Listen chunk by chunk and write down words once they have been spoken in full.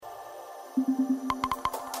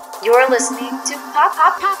You're listening to Pop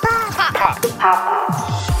Pop Pop Pop Pop Pop Pop.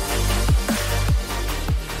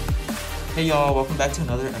 Hey y'all, welcome back to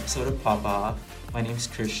another episode of Pop Off. My name is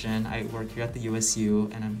Christian. I work here at the USU,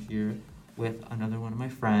 and I'm here with another one of my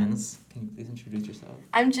friends. Can you please introduce yourself?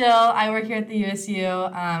 I'm Jill. I work here at the USU.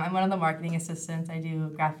 I'm one of the marketing assistants. I do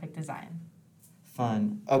graphic design.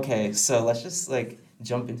 Fun. Okay, so let's just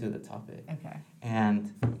jump into the topic. Okay.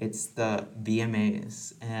 And it's the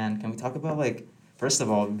VMAs. And can we talk about first of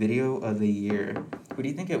all, video of the year? Who do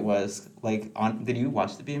you think it was? Did you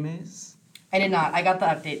watch the VMAs? I did not. I got the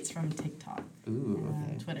updates from TikTok. Ooh,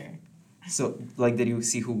 okay. And Twitter. So, did you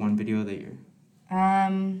see who won video of the year? I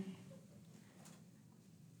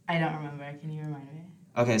don't remember. Can you remind me?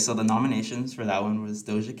 Okay, so the nominations for that one was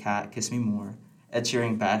Doja Cat, Kiss Me More, Ed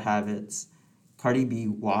Sheeran, Bad Habits, Cardi B,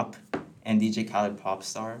 WAP, and DJ Khaled,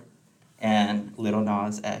 Popstar, and Lil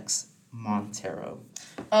Nas X, Montero.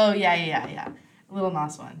 Oh, yeah. Lil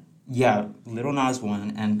Nas won. Yeah, Lil Nas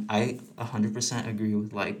won, and I 100% agree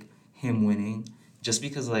with, him winning, just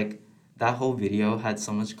because, that whole video had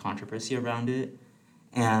so much controversy around it,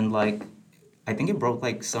 and, I think it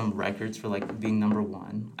broke, some records for, being number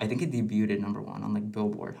one. I think it debuted at number one on,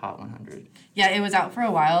 Billboard Hot 100. Yeah, it was out for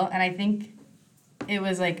a while, and I think it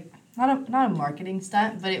was, not a marketing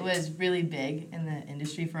stunt, but it was really big in the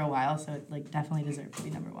industry for a while, so it, definitely deserved to be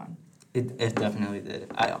number one. It definitely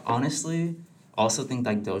did. I honestly also think,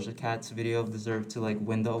 Doja Cat's video deserved to,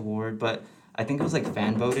 win the award, but I think it was,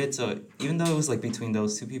 fan voted, so even though it was, between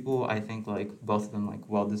those two people, I think, both of them,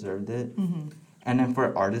 well-deserved it. Mm-hmm. And then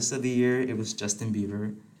for Artist of the Year, it was Justin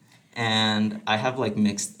Bieber. And I have,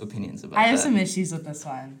 mixed opinions about that. I have some issues with this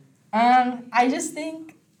one. I just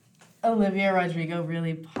think Olivia Rodrigo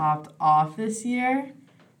really popped off this year.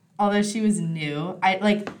 Although she was new.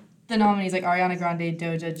 The nominees, Ariana Grande,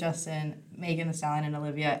 Doja, Justin, Megan Thee Stallion, and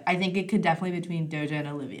Olivia. I think it could definitely be between Doja and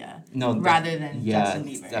Olivia. No, rather than Justin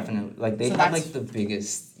Bieber. Definitely. They had, the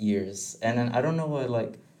biggest years. And then I don't know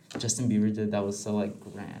what, Justin Bieber did that was so,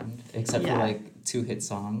 grand. Except for, 2 hit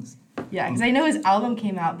songs. Yeah, because I know his album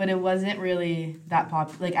came out, but it wasn't really that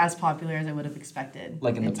as popular as I would have expected.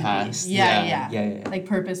 In the past. Yeah.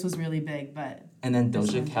 Purpose was really big, but... And then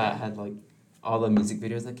Doja Cat had, all the music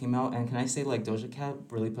videos that came out. And can I say, Doja Cat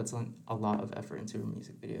really puts on a lot of effort into her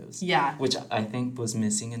music videos. Yeah. Which I think was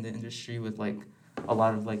missing in the industry with, a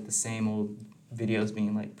lot of, the same old videos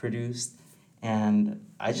being, produced. And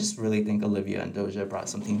I just really think Olivia and Doja brought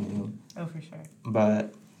something new. Oh, for sure.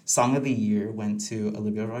 But Song of the Year went to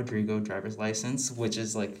Olivia Rodrigo, Driver's License, which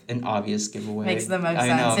is, an obvious giveaway. Makes the most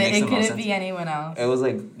sense. It couldn't be anyone else. It was,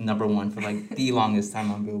 number one for, the longest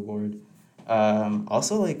time on Billboard.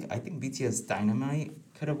 Also, I think BTS Dynamite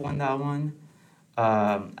could have won that one.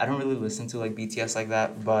 I don't really listen to, BTS like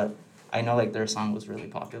that, but I know, their song was really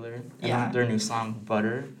popular. And their new song,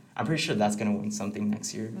 Butter, I'm pretty sure that's going to win something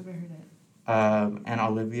next year. Never heard it. And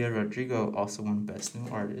Olivia Rodrigo also won Best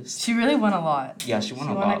New Artist. She really won a lot. Yeah, she won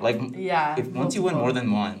a lot. Once you win more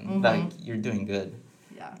than one, you're doing good.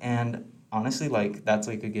 Yeah. And honestly, that's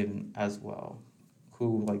a given as well.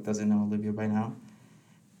 Who doesn't know Olivia by now?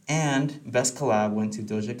 And Best Collab went to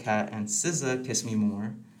Doja Cat and SZA, Kiss Me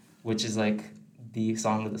More, which is the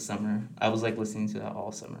song of the summer. I was listening to that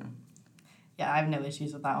all summer. Yeah, I have no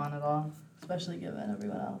issues with that one at all, especially given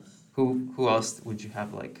everyone else. Who else would you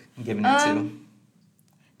have given it to?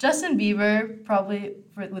 Justin Bieber probably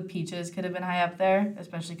with Peaches could have been high up there,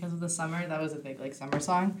 especially because of the summer. That was a big summer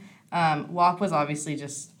song. WAP was obviously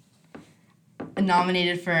just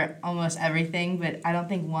nominated for almost everything, but I don't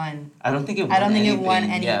think won. I don't think it won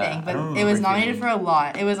anything, but it was nominated for a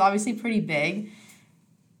lot. It was obviously pretty big.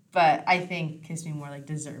 But I think Kiss Me More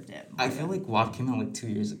deserved it. I feel WAP came out 2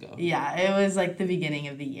 years ago. Yeah, it was the beginning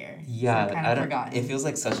of the year. Yeah, so kind of forgotten. It feels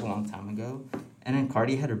such a long time ago. And then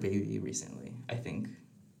Cardi had her baby recently, I think.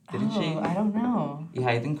 Didn't she? I don't know. Yeah,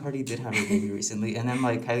 I think Cardi did have her baby recently. And then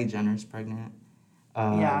Kylie Jenner's pregnant.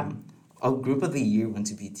 Yeah. A Group of the Year went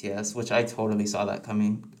to BTS, which I totally saw that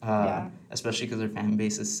coming. Especially because their fan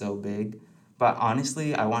base is so big. But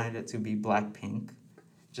honestly, I wanted it to be Blackpink,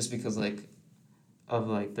 just because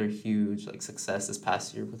of their huge success this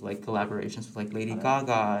past year with collaborations with Lady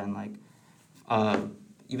Gaga and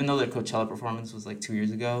even though their Coachella performance was 2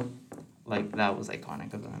 years ago, that was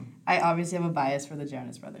iconic of them. I obviously have a bias for the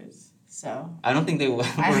Jonas Brothers, so I don't think they were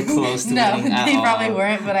close to winning at all. No, they probably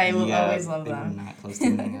weren't, but I will always love them. They were not close to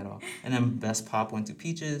winning at all. And then Best Pop went to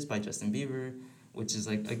Peaches by Justin Bieber, which is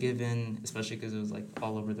a given, especially because it was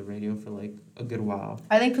all over the radio for a good while.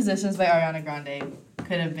 I think Positions by Ariana Grande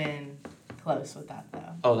could have been close with that though.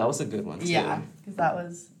 Oh, that was a good one too. Yeah, because that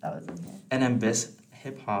was in here. And then Best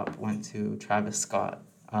Hip Hop went to Travis Scott,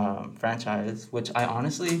 Franchise, which I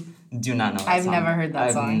honestly do not know that I've song. never heard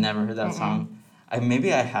that song. I've never heard that song.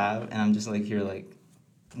 Maybe I have, and I'm just like here like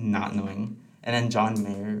not knowing. And then John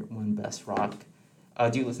Mayer won Best Rock.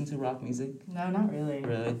 Do you listen to rock music? No, not really.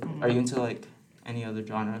 Really? Are you into like any other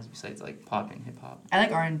genres besides like pop and hip hop? I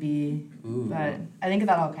like R&B, Ooh. but I think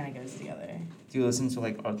that all kind of goes together. Do you listen to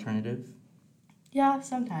like alternative? Yeah,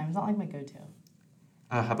 sometimes. Not like my go-to.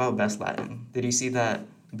 How about Best Latin? Did you see that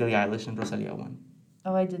Billie Eilish and Rosalia won?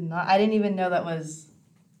 Oh, I did not. I didn't even know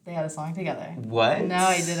they had a song together. What? No,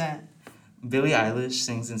 I didn't. Billie Eilish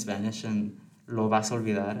sings in Spanish and Lo vas a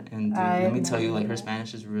olvidar, and dude, let me tell you, like her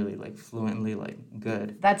Spanish is really like fluently like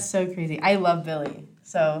good. That's so crazy. I love Billie.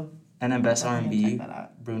 So. And then Best definitely R&B, check that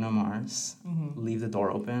out. Bruno Mars, Mm-hmm. Leave the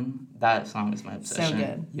Door Open. That song is my obsession. So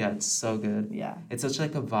good. Yeah, it's so good. Yeah. It's such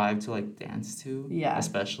like a vibe to like dance to. Yeah.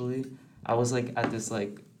 Especially, I was like at this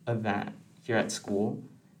like event here at school,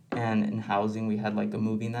 and in housing we had like a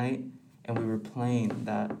movie night, and we were playing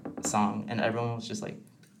that song, and everyone was just like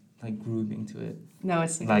grooving to it. No,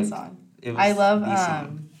 it's a Like, good song. It was I love the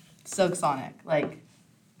song. Silk Sonic. Like,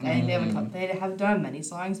 I think they have done many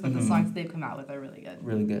songs, but the songs they've come out with are really good.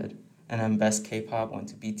 Really good. And then Best K-pop went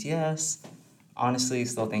to BTS. Honestly,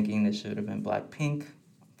 still thinking this should have been Blackpink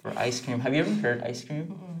for Ice Cream. Have you ever heard Ice Cream?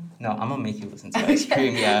 Mm-mm. No, I'm gonna make you listen to Ice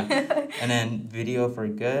Cream, yeah. And then Video for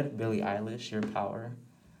Good, Billie Eilish, Your Power.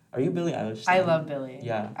 Are you a Billie Eilish I fan? love Billie.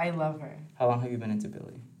 Yeah. I love her How long have you been into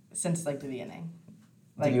Billie? since like the beginning.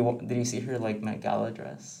 Did you see her like Met Gala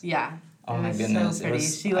dress? Yeah. Oh it my was goodness. so pretty.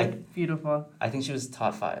 She looked beautiful. I think she was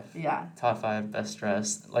top 5. Yeah. Top 5 best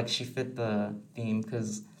dressed. Like she fit the theme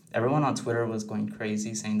because everyone on Twitter was going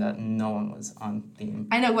crazy saying that no one was on theme.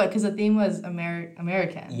 I know what, because the theme was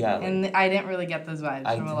American. Yeah, like- and I didn't really get those vibes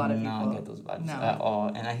from a lot of people. I did not get those vibes No. at all.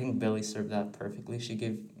 And I think Billie served that perfectly. She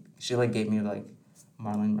gave me like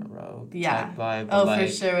Marilyn Monroe Yeah. type vibe. Oh, but, for like,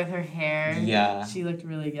 sure, with her hair. Yeah. She looked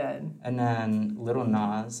really good. And then Little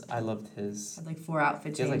Nas, I loved his. Had like 4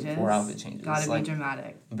 outfit He has changes. like 4 outfit changes. Gotta like, be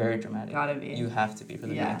dramatic. Very dramatic. Gotta be. You have to be for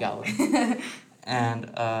the Yeah. Met Gala.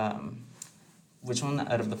 And which one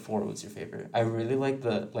out of the 4 was your favorite? I really like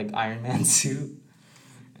the Iron Man suit.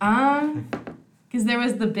 Because there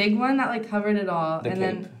was the big one that like covered it all, The and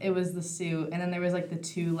cape. then it was the suit, and then there was like the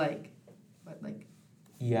 2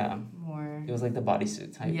 Yeah. more. It was like the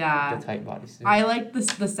bodysuit type. Yeah. The tight bodysuit. I like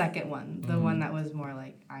the second one, the Mhm. one that was more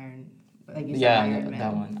like Iron. Like you said, Yeah, Iron Man.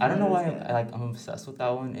 that one. I don't know That was why good. I'm obsessed with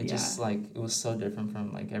that one. It Yeah. just it was so different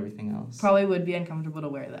from like everything else. Probably would be uncomfortable to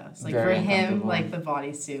wear though. So, like Very for him, uncomfortable. like the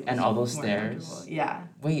bodysuit. And was all those more stairs. comfortable. Yeah.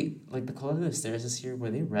 Wait, like the color of the stairs this year,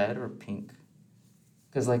 were they red or pink?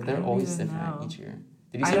 Because like I they're don't always even different know. each year.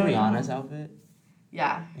 Did you I see don't Rihanna's know. outfit?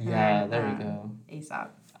 Yeah. Yeah, her, there we go. ASAP.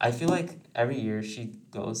 I feel like every year she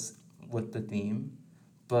goes with the theme,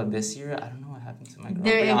 but this year I don't know what happened to my girl.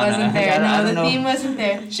 There, it Rihanna. wasn't there. I No, don't the know. theme wasn't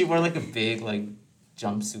there. She wore like a big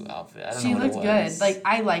jumpsuit outfit. I don't She know what looked it was. good. Like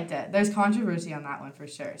I liked it. There's controversy on that one for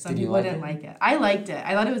sure. Some Did you people like didn't it? like it. I liked it.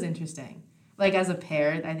 I thought it was interesting. Like as a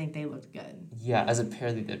pair, I think they looked good. Yeah, as a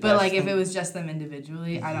pair they did. But I like if think- it was just them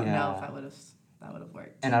individually, I don't know Yeah. if that would have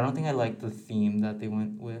worked. And I don't think I liked the theme that they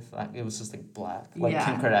went with. Like it was just like black. Like Yeah.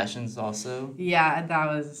 Kim Kardashian's also. Yeah, that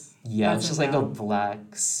was. Yeah, That's it's just a like a no.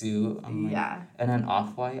 black suit. I'm like- Yeah. And then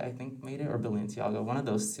Off-White, I think, made it, or Balenciaga. One of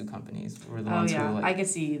those 2 companies were the Oh ones yeah, who I could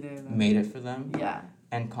see either of them. made it for them. Yeah.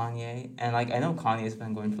 And Kanye. And I know Kanye's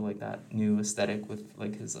been going for that new aesthetic with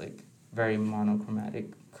his very monochromatic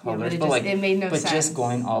Yeah, colors. but it made no but sense. just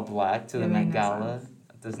going all black to It the made Met no Gala sense.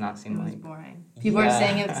 does not It seem was like. boring. People are Yeah.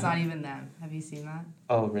 saying it's not even them. Have you seen that?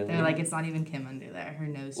 Oh really? They're like, it's not even Kim under there. Her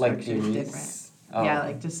nose Like structure is theories? different. Oh.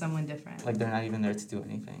 Yeah, just someone different. Like they're not even there to do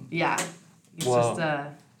anything. Yeah. It's Well-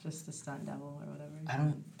 just a stunt double or whatever. I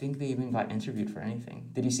don't think they even got interviewed for anything.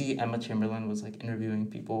 Did you see Emma Chamberlain was interviewing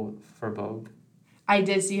people for Vogue? I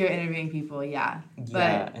did see her interviewing people, yeah.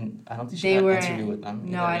 Yeah, and I don't think she They got were an interview with them.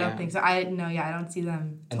 No, either, I don't yeah. think so. I don't see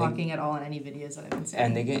them And they- talking at all in any videos that I've been seeing.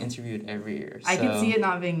 And they get interviewed every year. I could so- see it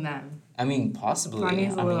not being them. I mean, possibly.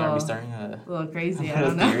 Kanye's a are we little- starting a? A little crazy. A I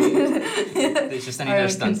don't little know. There's just any Our other own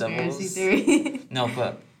stunt conspiracy doubles. theory. No,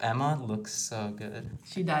 but Emma looks so good.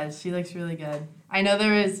 She does. She looks really good. I know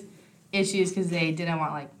there was issues because they didn't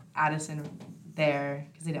want Addison there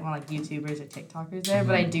because they didn't want YouTubers or TikTokers there.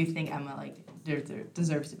 But I do think Emma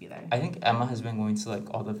deserves to be there. I think Emma has been going to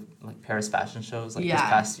all the Paris fashion shows this Yeah.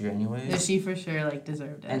 past year, anyways. No, she for sure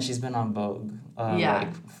deserved it. And she's been on Vogue,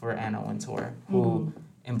 Yeah. for Anna Wintour, who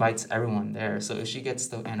invites everyone there. So if she gets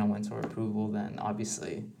the Anna Wintour approval, then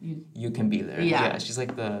obviously you can be there. Yeah. She's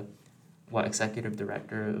the executive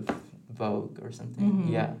director of Vogue or something.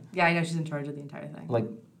 Yeah. Yeah, I know she's in charge of the entire thing.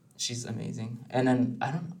 She's amazing. And then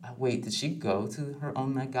wait, did she go to her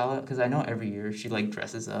own Met Gala? Because I know every year she like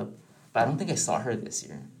dresses up, but I don't think I saw her this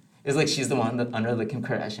year. It's like she's the one under the Kim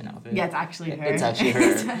Kardashian outfit. Yeah, it's actually her. It's actually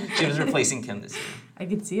her. She was replacing Kim this year. I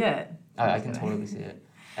could see it. I can totally see it.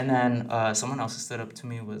 And then someone else who stood up to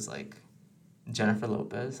me was like Jennifer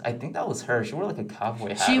Lopez. I think that was her. She wore like a cowboy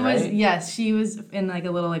hat. She was right? yes, she was in like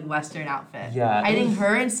a little like Western outfit. Yeah. I think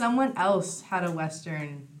her and someone else had a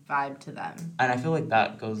Western vibe to them. And I feel like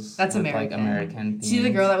that goes That's with American. like American themes. See the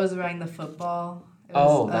girl that was wearing the football? It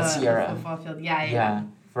Oh, was, that's Sierra. the football field. Yeah. Yeah,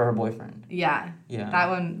 for her boyfriend. Yeah. Yeah. That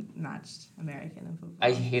one matched American and football.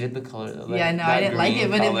 I hated the color though. Like, yeah, no, that I didn't like green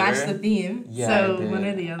it, but it color. matched the theme. Yeah, so it did. one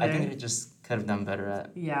or the other. I think it just could have done better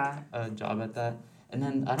at Yeah. a job at that. And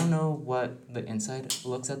then I don't know what the inside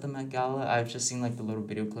looks at the Met Gala. I've just seen like the little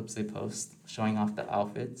video clips they post showing off the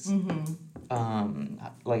outfits.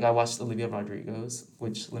 Like I watched Olivia Rodrigo's,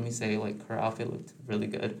 which let me say like her outfit looked really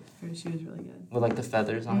good She was really good. with like the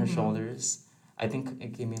feathers on her shoulders. I think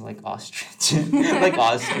it gave me like ostrich, like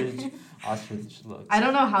ostrich look. I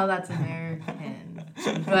don't know how that's American,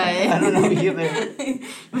 but I don't know either.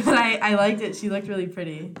 but I liked it. She looked really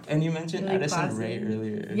pretty. And you mentioned Really Addison classy. Rae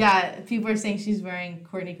earlier. Yeah, people are saying she's wearing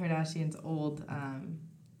Kourtney Kardashian's old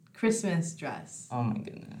Christmas dress, Oh my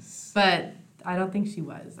goodness. but I don't think she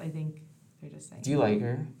was. I think they're just saying. Do you like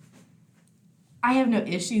her? I have no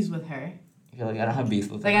issues with her. You're like, I don't have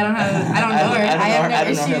beef with her. Like I don't know her. I have no I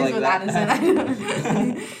don't issues know her like with that.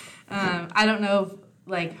 Addison. I don't know if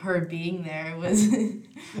like her being there was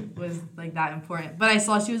like that important. But I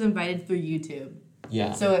saw she was invited through YouTube,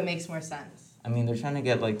 Yeah. so it makes more sense. I mean, they're trying to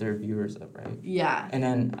get like their viewers up, right? Yeah. And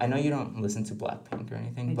then I know you don't listen to Blackpink or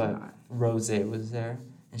anything, I do but not. Rosé was there,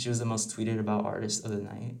 and she was the most tweeted about artist of the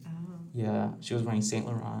night. Oh. Yeah, she was wearing Saint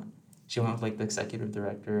Laurent. She went with like the executive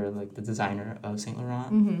director, like the designer of Saint Laurent.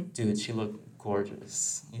 Mm-hmm. Dude, she looked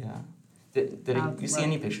gorgeous. Yeah. Did you see look.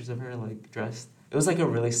 any pictures of her like dressed? It was like a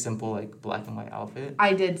really simple like black and white outfit.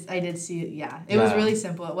 I did see it. Yeah, it was Yeah. really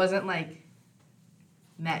simple. It wasn't like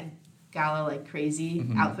Met Gala like crazy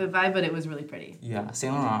Mhm. outfit vibe, but it was really pretty, Yeah,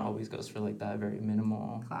 Saint Laurent always goes for like that very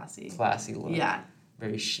minimal, classy look. Yeah.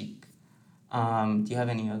 Very chic. Do you have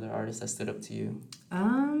any other artists that stood up to you?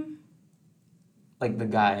 Like the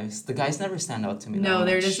guys. The guys never stand out to me. No, that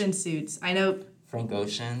they're much. just in suits. I know Frank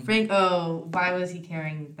Ocean. why was he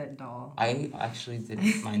carrying that doll? I actually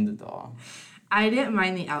didn't mind the doll. I didn't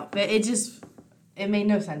mind the outfit. It made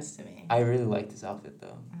no sense to me. I really liked his outfit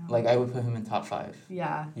though. Like I would put him in top 5.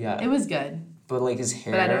 Yeah. Yeah. It was good. But like his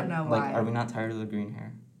hair. But I don't know like, why. are we not tired of the green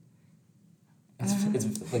hair?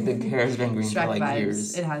 It's like the hair has been green Shrek for like vibes.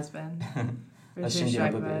 years. It has been. For Let's sure, change it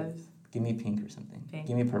up Shrek a bit. vibes. Give me pink or something. Pink.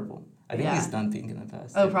 Give me purple. I think Yeah. he's done pink in the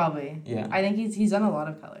past. Oh, too. probably. Yeah. I think he's done a lot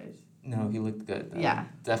of colors. No, he looked good. Though. Yeah.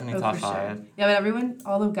 Definitely Oh, top for 5. sure. Yeah, but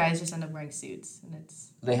all the guys just end up wearing suits, and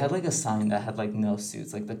it's. They had like a sign that had like no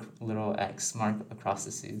suits, like the little X mark across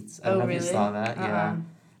the suits. I don't know really? if you saw that. Yeah. Uh-uh.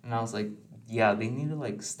 And I was like, yeah, they need to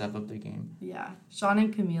like step up their game. Yeah, Sean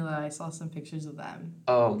and Camila. I saw some pictures of them.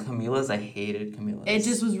 Oh, Camila's, I hated Camila's. It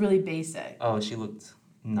just was really basic. Oh, she looked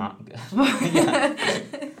not good. Yeah.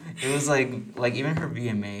 It was like even her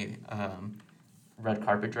VMA red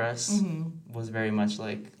carpet dress was very much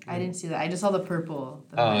like. I didn't see that. I just saw the purple.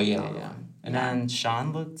 Oh Met yeah, Gala yeah. one. And then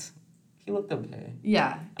Sean looked okay.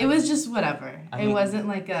 Yeah, it was just whatever. I It mean- wasn't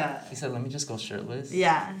like a. He said, "Let me just go shirtless."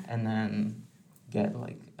 Yeah. And then get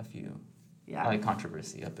like a few Yeah. like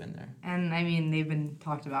controversy up in there. And I mean, they've been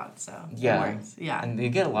talked about, so Yeah. it works. Yeah, And they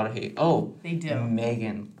get a lot of hate. Oh, they do.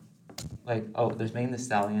 Megan. Like, there's Megan Thee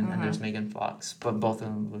Stallion and there's Uh-huh. Megan Fox, but both of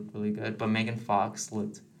them looked really good. But Megan Fox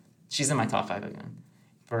she's in my top 5 again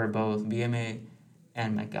for both VMA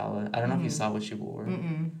and Met Gala. I don't know if you saw what she wore,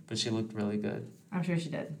 but she looked really good. I'm sure she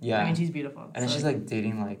did. Yeah. I mean, she's beautiful. And then so, she's like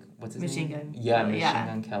dating like what's his Machine name? Gun Yeah, Kelly, Machine yeah.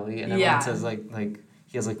 Gun Kelly, and everyone Yeah. says like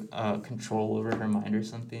he has like control over her mind or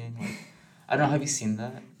something. Like, I don't know. Have you seen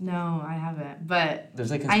that? No, I haven't. But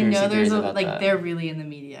There's like I conspiracy know there's theories about that. they're really in the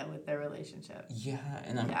media with their relationship. Yeah,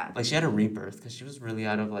 and Yeah. like she had a rebirth because she was really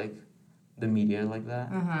out of like the media like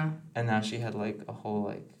that, and now she had like a whole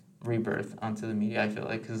like rebirth onto the media. I feel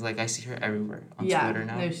like because like I see her everywhere on Twitter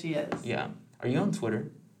now. No, she is. Yeah, are you on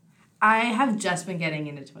Twitter? I have just been getting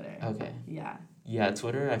into Twitter. Okay. Yeah. Yeah,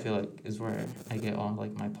 Twitter I feel like is where I get all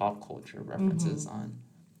like my pop culture references on.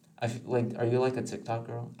 I feel like, are you like a TikTok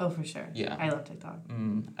girl? Oh, for sure. Yeah. I love TikTok.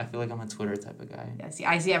 I feel like I'm a Twitter type of guy. Yeah.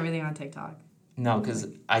 I see everything on TikTok. No, because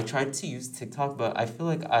I tried to use TikTok, but I feel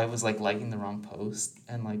like I was like liking the wrong post,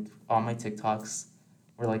 and like all my TikToks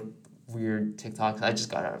were like weird TikToks. I just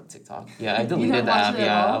got out of TikTok. Yeah, I You don't deleted the watch app. it at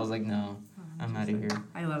Yeah, all? I was like, no, I'm out of here.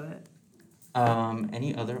 I love it.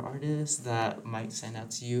 Any other artists that might stand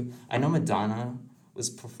out to you? I know Madonna was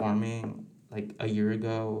performing like a year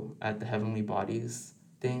ago at the Heavenly Bodies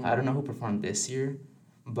thing. I don't know who performed this year,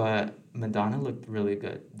 but Madonna looked really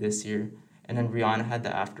good this year. And then Rihanna had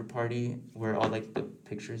the after party where all like the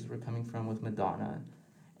pictures were coming from with Madonna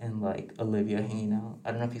and like Olivia hanging out.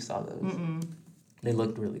 I don't know if you saw those. Mm-mm. They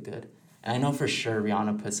looked really good. And I know for sure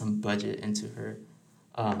Rihanna put some budget into her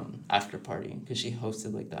after party because she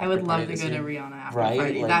hosted like the I after would love party to this go to year. Rihanna after Right?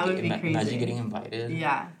 party. Like, That would be crazy. Imagine getting invited.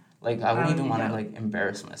 Yeah. Like I That wouldn't would even be want to dope. like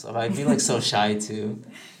embarrass myself. I'd be like so shy too.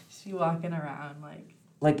 She walking around like.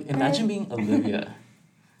 Like imagine being Olivia.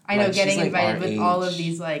 I know, Like, getting she's, like, invited our with all of age.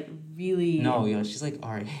 these like really. No, yo, she's like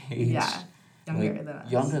our age. Yeah. Younger Like, than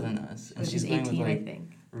us. Younger than us. And But she's she's going 18, with I like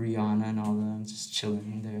think. Rihanna and all of them just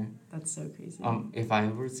chilling in there. That's so crazy. If I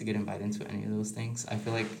were to get invited to any of those things, I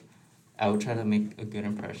feel like I would try to make a good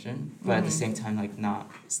impression, but at the same time, like not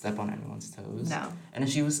step on anyone's toes. No. And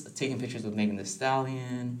if she was taking pictures with Megan Thee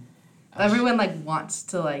Stallion, Everyone like wants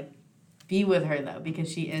to like be with her though because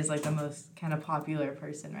she is like the most kind of popular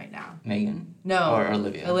person right now. Megan No. or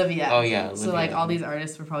Olivia. Olivia. Oh yeah, Olivia. So like all these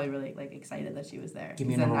artists were probably really like excited that she was there. Give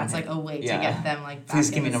me a 'Cause then number that's one like a way Yeah. to get them like back Please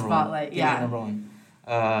in give me the number spotlight. one. Yeah. Give me number one.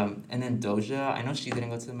 And then Doja, I know she didn't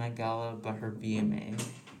go to the Met Gala, but her BMA.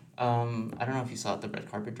 I don't know if you saw it, the red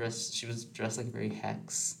carpet dress. She was dressed like very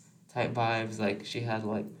Hex type vibes. Like she had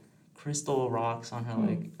like crystal rocks on her,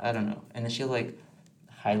 like I don't know. And then she had like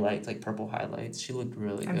highlights, like purple highlights. She looked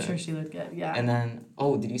really good. I'm sure she looked good. Yeah. And then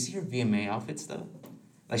did you see her VMA outfits though?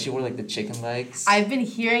 Like she wore like the chicken legs. I've been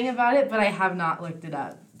hearing about it, but I have not looked it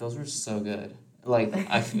up. Those were so good. Like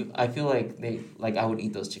I feel like I would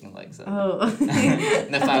eat those chicken legs though. Oh.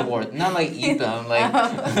 And if I wore not like eat them, like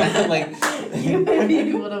like You would be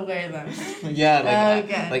able to wear them. yeah, like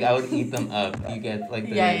Okay. like I would eat them up. You get like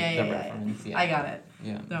the reference. Yeah. I got it.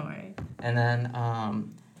 Yeah. Don't worry. And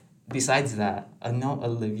then besides that, I know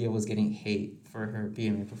Olivia was getting hate for her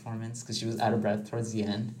BMA performance because she was out of breath towards the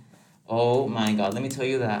end. Oh my god, let me tell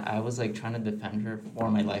you that I was like trying to defend her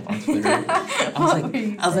for my life on Twitter. I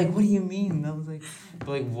was like, what do you mean? I was like, but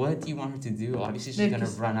like what do you want her to do? Obviously she's gonna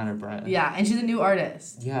run out of breath. Yeah, and she's a new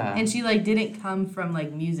artist. Yeah. And she like didn't come from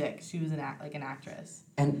like music. She was an actress.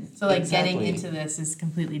 And So like exactly. getting into this is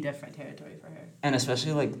completely different territory for her. And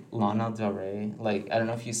especially like Lana Del Rey, like I don't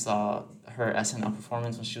know if you saw her SNL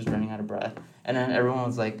performance when she was running out of breath, and then everyone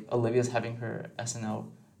was like, Olivia's having her SNL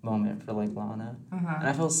moment for like Lana, and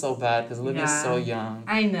I felt so bad because Olivia's so young.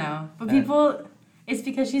 I know, but And- people, it's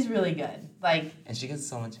because she's really good. Like And she gets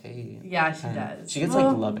so much hate. yeah, she And does. She gets Well,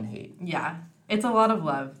 like love and hate, Yeah, it's a lot of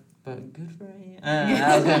love. but good for her.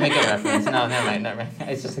 I was gonna make a reference. No, never mind.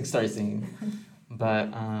 It's just like start singing. But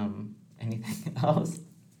anything else?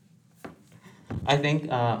 I think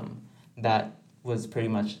that was pretty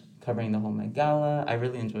much covering the whole Met Gala. I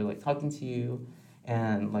really enjoyed like talking to you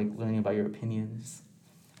and like learning about your opinions.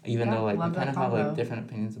 Even Yeah, though like we love kind that of have like combo. different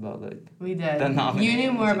opinions about like We did. The You nominations.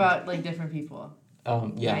 knew more about like different people.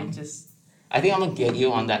 yeah. I I think I'm gonna get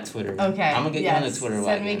you on that Twitter. Okay. I'm gonna get you on the Twitter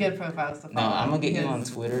Send me wagon. good profiles to No, follow. I'm gonna get you on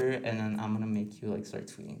because- Twitter and then I'm gonna make you like start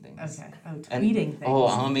tweeting things. Okay. Oh, And- tweeting things. Oh,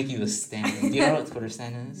 I'm gonna make you a stand. Do you know what Twitter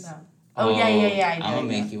stand is? No. Oh, yeah. I do. I'm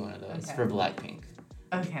gonna yeah. make you one of those Okay. for Blackpink.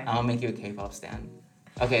 Okay. I'm gonna make you a K-pop stand.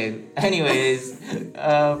 Okay. Anyways,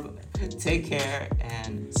 take care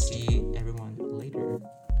and see